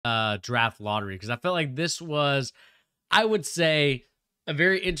draft lottery, because I felt like this was, I would say, a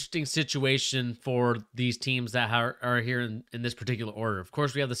very interesting situation for these teams that are here in this particular order. Of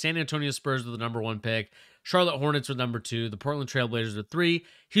course, we have the San Antonio Spurs with the number 1 pick, Charlotte Hornets with number 2, the Portland Trailblazers with 3,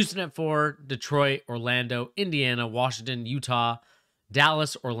 Houston at 4, Detroit, Orlando, Indiana, Washington, Utah,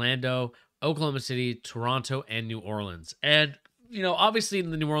 Dallas, Orlando, Oklahoma City, Toronto, and New Orleans. And obviously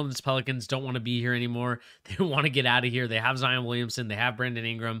the New Orleans Pelicans don't want to be here anymore. They want to get out of here. They have Zion Williamson. They have Brandon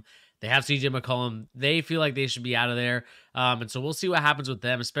Ingram. They have CJ McCollum. They feel like they should be out of there. And so we'll see what happens with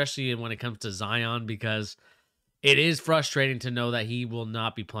them, especially when it comes to Zion, because it is frustrating to know that he will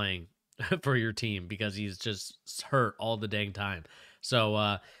not be playing for your team because he's just hurt all the dang time.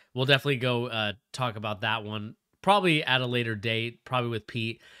 So we'll definitely go talk about that one probably at a later date, probably with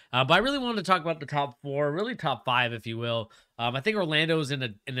Pete. But I really wanted to talk about the top 4, really top 5, if you will. I think Orlando is in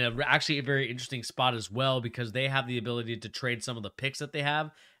a actually a very interesting spot as well, because they have the ability to trade some of the picks that they have,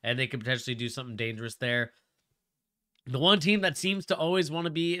 and they could potentially do something dangerous there. The one team that seems to always want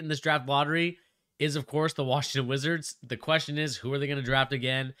to be in this draft lottery is, of course, the Washington Wizards. The question is, who are they going to draft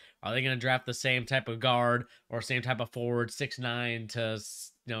again? Are they going to draft the same type of guard or same type of forward, 6'9" to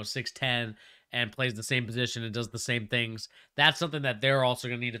 6'10"? And plays the same position and does the same things? That's something that they're also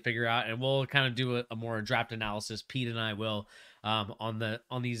going to need to figure out, and we'll kind of do a more draft analysis. Pete and I will on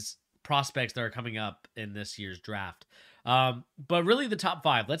these prospects that are coming up in this year's draft. But really, the top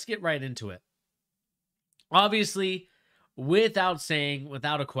 5. Let's get right into it. Obviously, without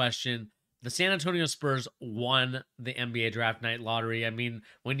a question, the San Antonio Spurs won the NBA draft night lottery. I mean,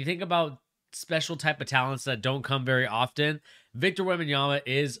 when you think about special type of talents that don't come very often, Victor Wembanyama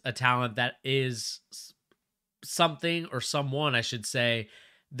is a talent that is something, or someone, I should say,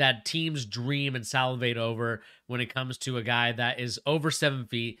 that teams dream and salivate over when it comes to a guy that is over 7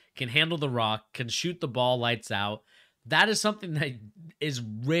 feet, can handle the rock, can shoot the ball lights out. That is something that is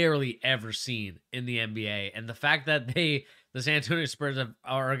rarely ever seen in the NBA. And the fact that the San Antonio Spurs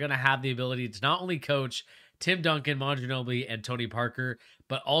are going to have the ability to not only coach Tim Duncan, Manu Ginobili, and Tony Parker,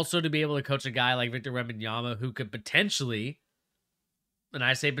 but also to be able to coach a guy like Victor Wembanyama, who could potentially, and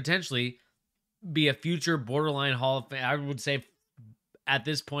I say potentially, be a future borderline Hall of Fame. I would say at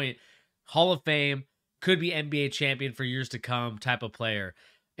this point, Hall of Fame, could be NBA champion for years to come type of player.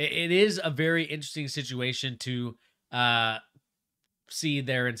 It is a very interesting situation to see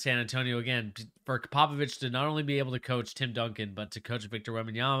there in San Antonio, again, for Popovich to not only be able to coach Tim Duncan, but to coach Victor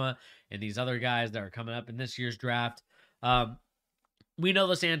Wembanyama and these other guys that are coming up in this year's draft. We know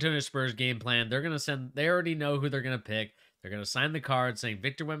the San Antonio Spurs game plan. They already know who they're going to pick. They're going to sign the card saying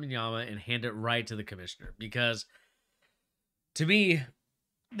Victor Wembanyama and hand it right to the commissioner, because to me,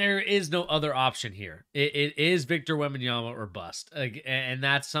 there is no other option here. It is Victor Wembanyama or bust. And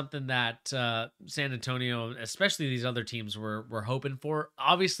that's something that San Antonio, especially these other teams, were hoping for.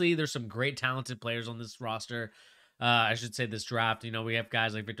 Obviously, there's some great talented players on this roster. I should say this draft. We have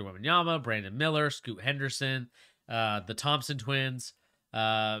guys like Victor Wembanyama, Brandon Miller, Scoot Henderson, the Thompson twins,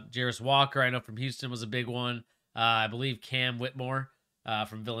 Jarris Walker, I know from Houston, was a big one. I believe Cam Whitmore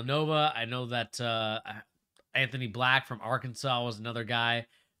from Villanova. I know that Anthony Black from Arkansas was another guy.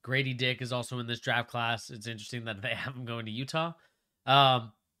 Grady Dick is also in this draft class. It's interesting that they have him going to Utah.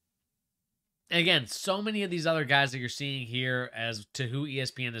 Again, so many of these other guys that you're seeing here as to who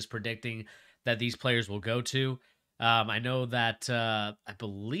ESPN is predicting that these players will go to. I know that I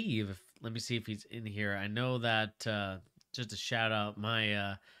believe, let me see if he's in here. I know that just to shout out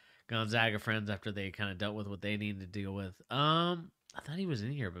my Gonzaga friends after they kind of dealt with what they needed to deal with. I thought he was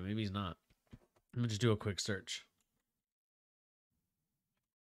in here, but maybe he's not. Let me just do a quick search.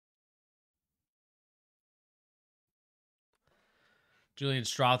 Julian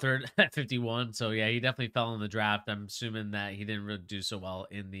Strawthard at 51. So yeah, he definitely fell in the draft. I'm assuming that he didn't really do so well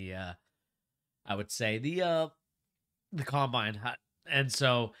in the I would say the combine. And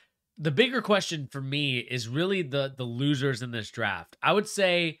so the bigger question for me is really the losers in this draft. I would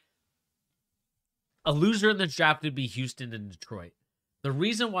say a loser in this draft would be Houston and Detroit. The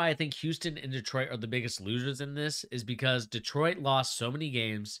reason why I think Houston and Detroit are the biggest losers in this is because Detroit lost so many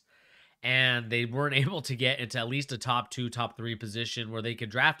games, and they weren't able to get into at least a top 2, top 3 position where they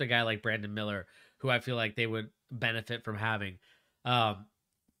could draft a guy like Brandon Miller, who I feel like they would benefit from having.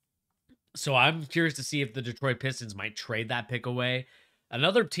 So I'm curious to see if the Detroit Pistons might trade that pick away.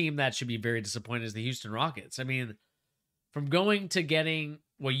 Another team that should be very disappointed is the Houston Rockets. I mean, from going to getting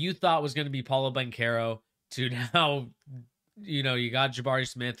what you thought was going to be Paulo Banchero to now, you got Jabari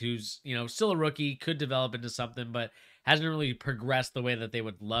Smith, who's, still a rookie, could develop into something, but hasn't really progressed the way that they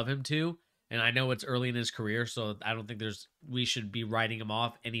would love him to. And I know it's early in his career, so I don't think we should be writing him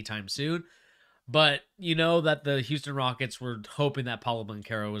off anytime soon. But you know that the Houston Rockets were hoping that Paulo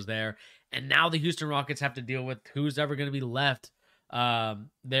Banchero was there, and now the Houston Rockets have to deal with who's ever going to be left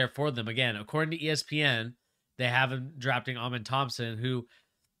there for them. Again, according to ESPN, they have him drafting Amen Thompson, who,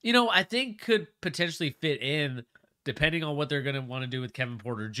 I think could potentially fit in depending on what they're going to want to do with Kevin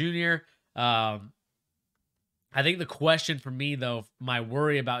Porter Jr. I think the question for me, though, my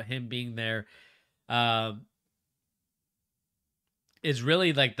worry about him being there, is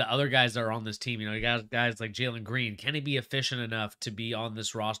really like the other guys that are on this team. You got guys like Jalen Green. Can he be efficient enough to be on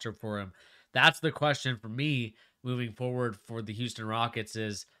this roster for him? That's the question for me moving forward for the Houston Rockets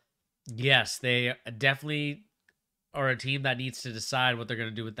is, yes, they definitely are a team that needs to decide what they're going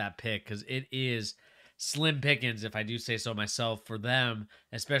to do with that pick, because it is slim pickings, if I do say so myself, for them,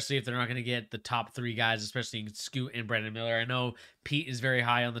 especially if they're not going to get the top three guys, especially Scoot and Brandon Miller. I know Pete is very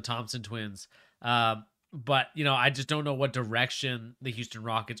high on the Thompson twins. But, I just don't know what direction the Houston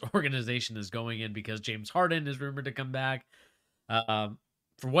Rockets organization is going in, because James Harden is rumored to come back.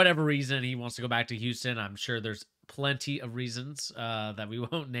 For whatever reason, he wants to go back to Houston. I'm sure there's plenty of reasons that we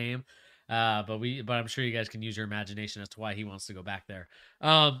won't name. But I'm sure you guys can use your imagination as to why he wants to go back there.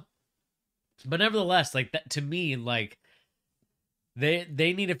 But nevertheless, like that, to me, like they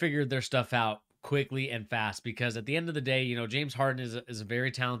need to figure their stuff out quickly and fast, because at the end of the day, James Harden is a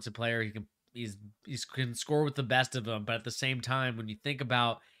very talented player. He can score with the best of them, but at the same time, when you think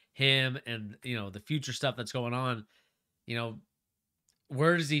about him and the future stuff that's going on,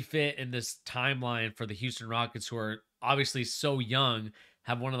 where does he fit in this timeline for the Houston Rockets, who are obviously so young,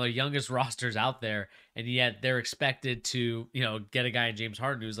 have one of the youngest rosters out there, and yet they're expected to get a guy in James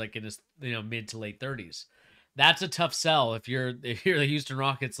Harden who's like in his mid to late 30s. That's a tough sell if you're the Houston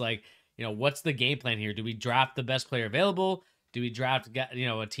Rockets. Like, what's the game plan here? Do we draft the best player available? Do we draft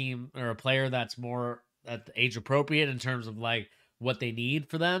a team or a player that's more at age appropriate in terms of like what they need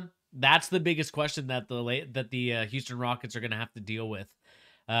for them? That's the biggest question that the Houston Rockets are going to have to deal with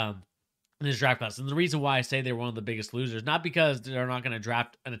in this draft class. And the reason why I say they're one of the biggest losers, not because they're not going to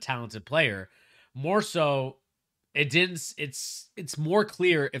draft a talented player, more so it's more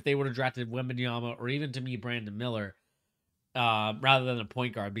clear if they would have drafted Wembanyama or even, to me, Brandon Miller rather than a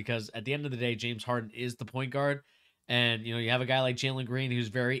point guard, because at the end of the day, James Harden is the point guard. And, you have a guy like Jalen Green who's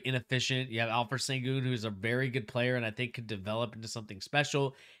very inefficient. You have Alfred Sengun, who's a very good player and I think could develop into something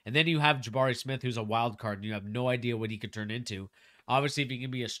special. And then you have Jabari Smith, who's a wild card, and you have no idea what he could turn into. Obviously, if he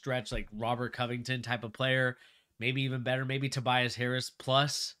can be a stretch like Robert Covington type of player, maybe even better, maybe Tobias Harris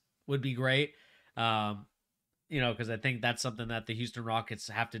plus would be great. Because I think that's something that the Houston Rockets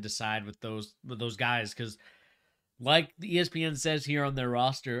have to decide with those guys. Because like the ESPN says here on their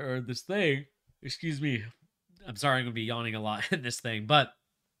roster, or this thing, excuse me, I'm sorry, I'm going to be yawning a lot in this thing, but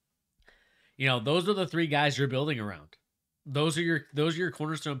those are the three guys you're building around. Those are your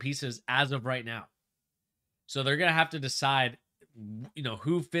cornerstone pieces as of right now. So they're going to have to decide,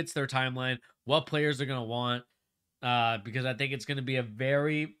 who fits their timeline, what players they're going to want, because I think it's going to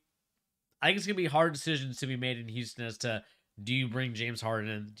be hard decisions to be made in Houston as to, do you bring James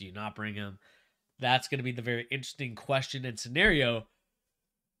Harden in? Do you not bring him? That's going to be the very interesting question and scenario.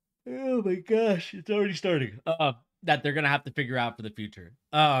 Oh my gosh, it's already starting. That they're going to have to figure out for the future.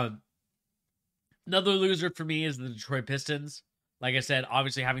 Another loser for me is the Detroit Pistons. Like I said,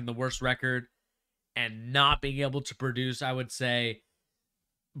 obviously having the worst record and not being able to produce, I would say,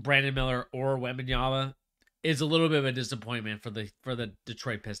 Brandon Miller or Wembanyama is a little bit of a disappointment for the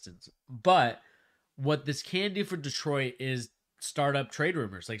Detroit Pistons. But what this can do for Detroit is start up trade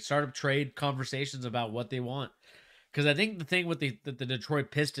rumors, like start up trade conversations about what they want. Because I think the thing with the Detroit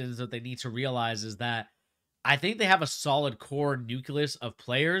Pistons that they need to realize is that I think they have a solid core nucleus of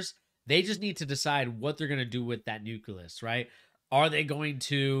players. They just need to decide what they're going to do with that nucleus, right? Are they going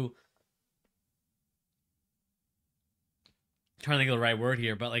to, I'm trying to think of the right word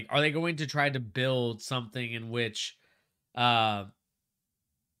here, but like, are they going to try to build something in which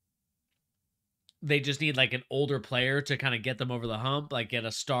they just need like an older player to kind of get them over the hump, like get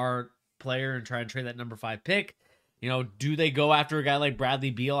a star player and try and trade that number 5 pick? Do they go after a guy like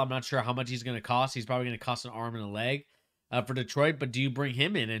Bradley Beal? I'm not sure how much he's going to cost. He's probably going to cost an arm and a leg for Detroit. But do you bring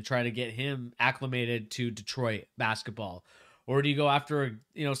him in and try to get him acclimated to Detroit basketball? Or do you go after,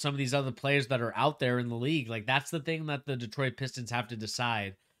 some of these other players that are out there in the league? Like, that's the thing that the Detroit Pistons have to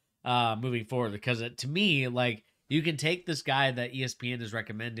decide moving forward. Because to me, like, you can take this guy that ESPN is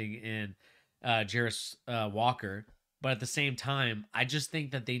recommending in Jarris Walker. But at the same time, I just think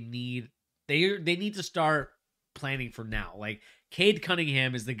that they need to start planning for now. Like, Cade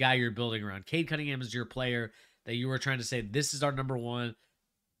Cunningham is the guy you're building around. Cade Cunningham is your player that you were trying to say, this is our number 1,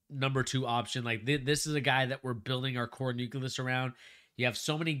 number 2 option. Like, this is a guy that we're building our core nucleus around. You have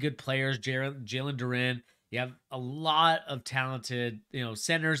so many good players, Jalen Duren. You have a lot of talented,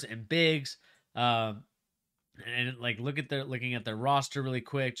 centers and bigs. And like looking at their roster really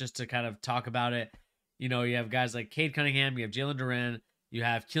quick, just to kind of talk about it. You have guys like Cade Cunningham, you have Jalen Duren, you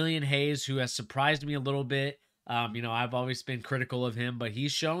have Killian Hayes, who has surprised me a little bit. I've always been critical of him, but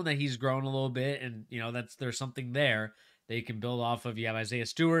he's shown that he's grown a little bit, and there's something there that you can build off of. You have Isaiah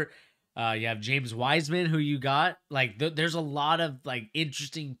Stewart, you have James Wiseman, who you got. Like, there's a lot of like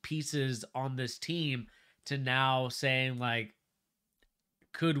interesting pieces on this team to now saying like,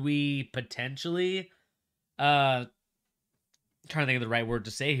 could we potentially, trying to think of the right word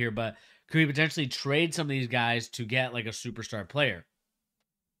to say here, but could we potentially trade some of these guys to get like a superstar player?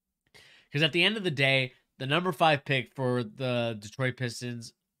 Because at the end of the day, the number 5 pick for the Detroit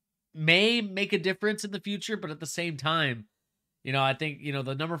Pistons may make a difference in the future, but at the same time, I think,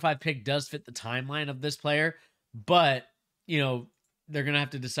 the number 5 pick does fit the timeline of this player, but, they're going to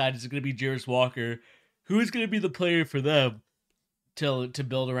have to decide, is it going to be Jarris Walker? Who is going to be the player for them to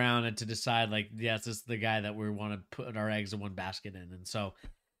build around and to decide, like, yes, this is the guy that we want to put our eggs in one basket in. And so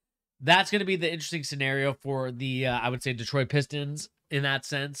that's going to be the interesting scenario for the, I would say, Detroit Pistons in that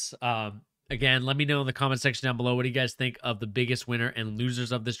sense. Again, let me know in the comment section down below, what do you guys think of the biggest winner and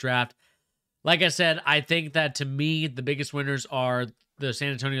losers of this draft? Like I said, I think that to me, the biggest winners are the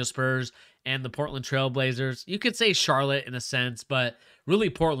San Antonio Spurs and the Portland Trail Blazers. You could say Charlotte in a sense, but really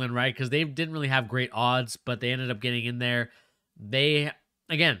Portland, right? Because they didn't really have great odds, but they ended up getting in there. They're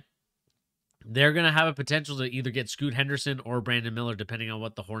going to have a potential to either get Scoot Henderson or Brandon Miller, depending on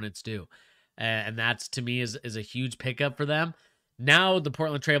what the Hornets do. And that's, to me, is a huge pickup for them. Now the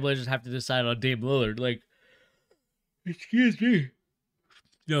Portland Trail Blazers have to decide on Dame Lillard. Like, excuse me.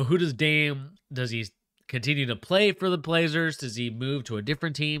 Who does Dame, does he continue to play for the Blazers? Does he move to a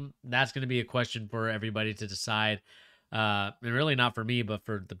different team? That's going to be a question for everybody to decide. And really not for me, but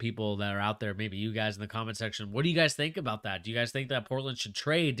for the people that are out there, maybe you guys in the comment section. What do you guys think about that? Do you guys think that Portland should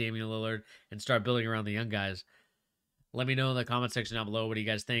trade Damian Lillard and start building around the young guys? Let me know in the comment section down below. What do you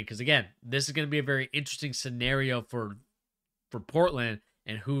guys think? Because again, this is going to be a very interesting scenario for Portland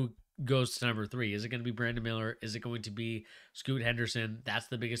and who goes to number 3. Is it going to be Brandon Miller? Is it going to be Scoot Henderson? That's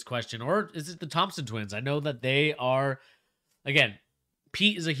the biggest question. Or is it the Thompson twins? I know that they are, again,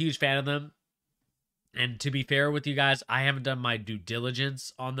 Pete is a huge fan of them. And to be fair with you guys, I haven't done my due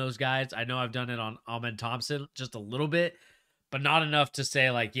diligence on those guys. I know I've done it on Ahmed Thompson just a little bit, but not enough to say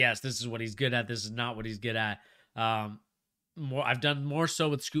like, yes, this is what he's good at. This is not what he's good at. I've done more so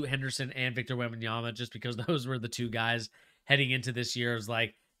with Scoot Henderson and Victor Wembanyama, just because those were the 2 guys heading into this year. Is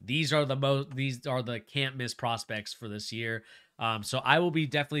like, these are the can't miss prospects for this year. So I will be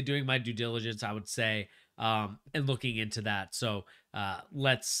definitely doing my due diligence, I would say, and looking into that. So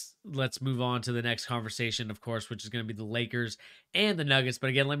let's move on to the next conversation, of course, which is going to be the Lakers and the Nuggets.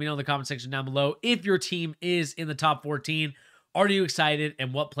 But again, let me know in the comment section down below if your team is in the top 14. Are you excited?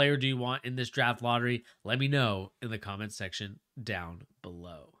 And what player do you want in this draft lottery? Let me know in the comment section down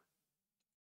below.